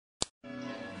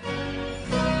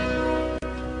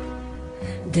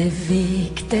Der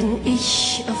Weg, den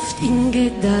ich oft in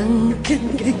Gedanken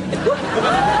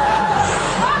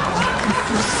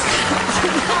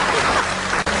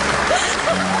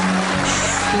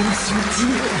und zu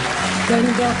dir, denn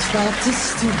dort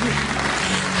wartest du,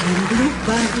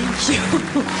 ein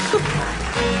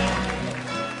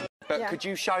But could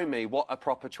you show me what a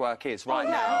proper twerk is right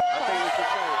now? I think we should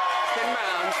show.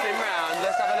 Spin round,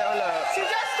 let's have a little look. She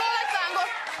just go like that and go.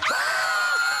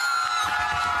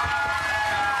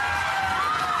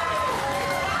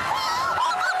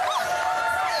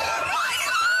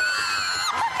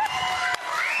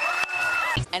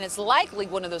 And it's likely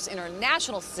one of those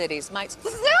international cities might... No!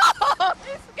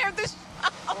 You scared the shit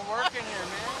out. We're working here,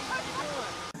 man. How you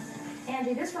doing?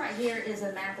 Andy, this right here is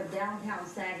a map of downtown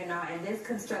Saginaw, and this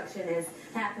construction is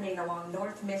happening along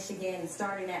North Michigan,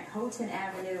 starting at Houghton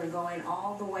Avenue and going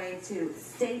all the way to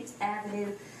State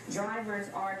Avenue. Drivers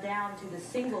are down to the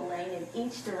single lane in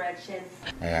each direction.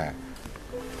 Yeah.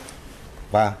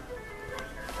 Wow.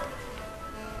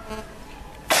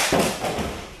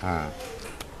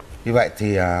 Như vậy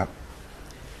thì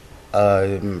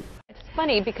It's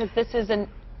funny because this is an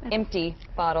empty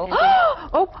bottle.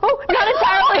 Oh, not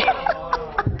entirely.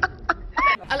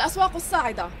 الأسواق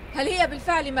الصاعدة هل هي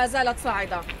بالفعل ما زالت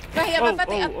صاعدة؟ فهي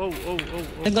مفاتيح.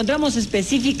 Encontramos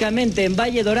específicamente en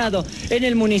Valle Dorado, en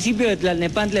el municipio de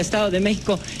Tlalnepantla, Estado de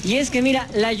México. Y es que mira,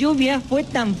 la lluvia fue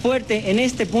tan fuerte en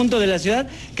este punto de la ciudad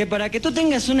que para que tú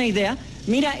tengas una idea,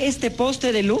 mira este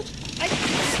poste de luz.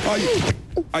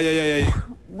 Ay.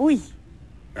 Uy.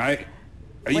 Ay,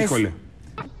 híjole.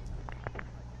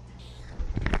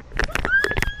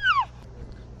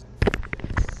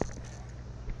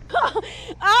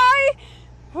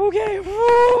 Okay.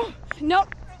 No.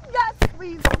 Yes,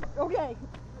 please. Okay.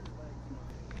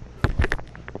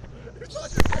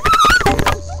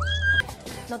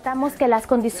 Notamos que las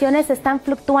condiciones están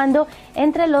fluctuando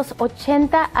entre los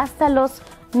 80 hasta los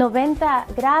 90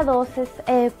 grados.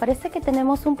 Parece que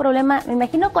tenemos un problema, me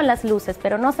imagino, con las luces,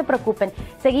 pero no se preocupen.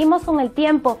 Seguimos con el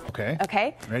tiempo. Okay.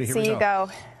 Ready, here we go. So you go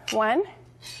 1,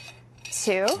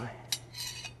 2.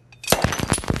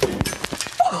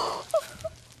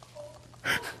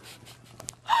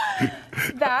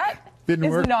 That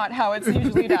is not how it's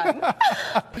usually done.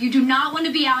 You do not want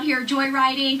to be out here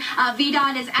joyriding.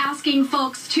 VDOT is asking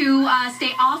folks to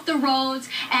stay off the roads,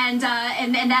 and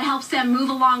that helps them move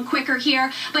along quicker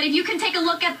here. But if you can take a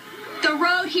look at the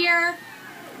road here,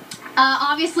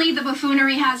 obviously the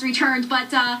buffoonery has returned,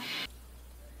 but...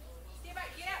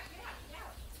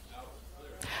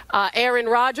 Aaron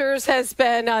Rodgers has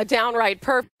been downright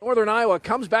perfect. Northern Iowa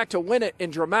comes back to win it in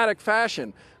dramatic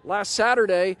fashion. Last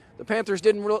Saturday, the Panthers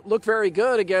didn't look very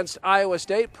good against Iowa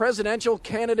State. Presidential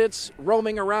candidates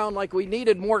roaming around like we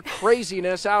needed more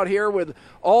craziness out here with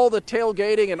all the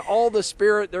tailgating and all the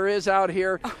spirit there is out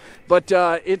here. But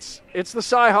it's the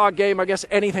Cy-Hawk game. I guess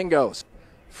anything goes.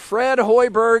 Fred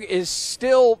Hoiberg is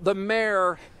still the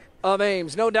mayor of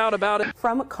Ames, no doubt about it.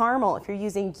 From Carmel, if you're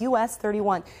using US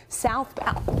 31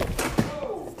 southbound,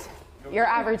 your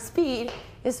average speed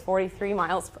is 43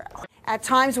 miles per hour. At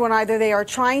times when either they are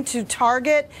trying to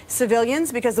target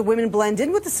civilians because the women blend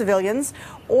in with the civilians,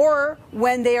 or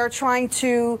when they are trying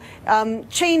to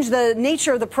change the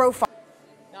nature of the profile.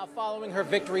 Now, following her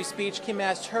victory speech, Kim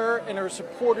asked her and her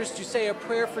supporters to say a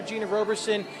prayer for Gina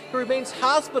Roberson, who remains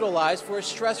hospitalized for a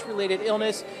stress-related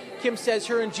illness. Kim says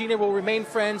her and Gina will remain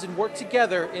friends and work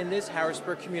together in this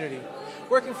Harrisburg community.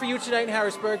 Working for you tonight in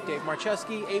Harrisburg, Dave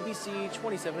Marcheski, ABC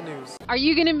 27 News. Are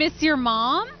you going to miss your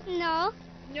mom? No.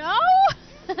 No?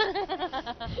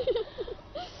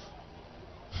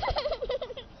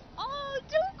 Oh,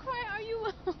 don't cry. Are you?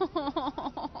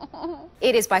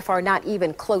 It is by far not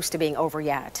even close to being over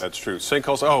yet. That's true.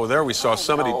 Sinkholes. Oh, there we saw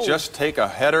somebody just take a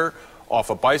header off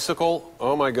a bicycle.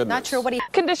 Oh, my goodness. Not sure what he...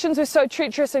 Conditions were so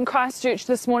treacherous in Christchurch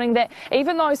this morning that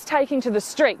even those taking to the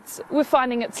streets were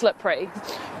finding it slippery.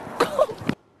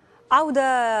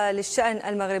 عودة للشأن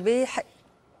المغربي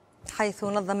حيث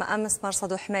نظم أمس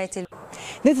مرصد حماية.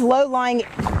 This low-lying...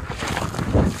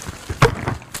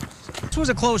 This was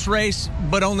a close race,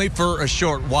 but only for a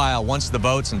short while. Once the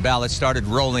votes and ballots started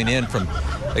rolling in from,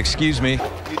 excuse me.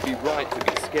 You'd be right to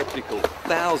be skeptical.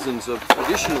 Thousands of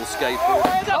traditional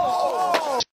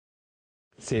skateboarders.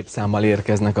 Szép számmal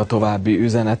érkeznek a további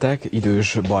üzenetek.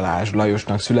 Idős Balázs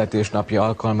Lajosnak születésnapja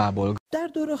alkalmából. در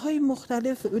دوره‌های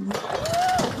مختلف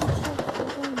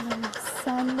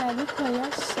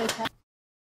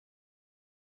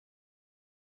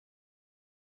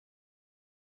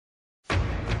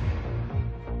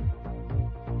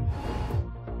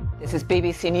This is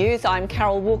BBC News. I'm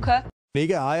Carol Walker.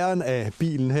 Ikke ejeren af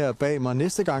bilen her bag mig.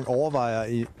 Næste gang overvejer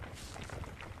I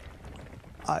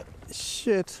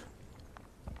Shit.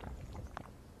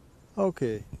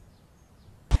 Okay.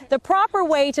 The proper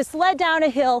way to sled down a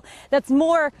hill that's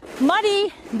more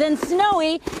muddy than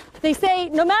snowy, they say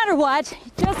no matter what,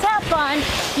 just have fun,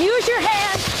 use your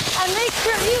hands, and make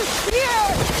sure you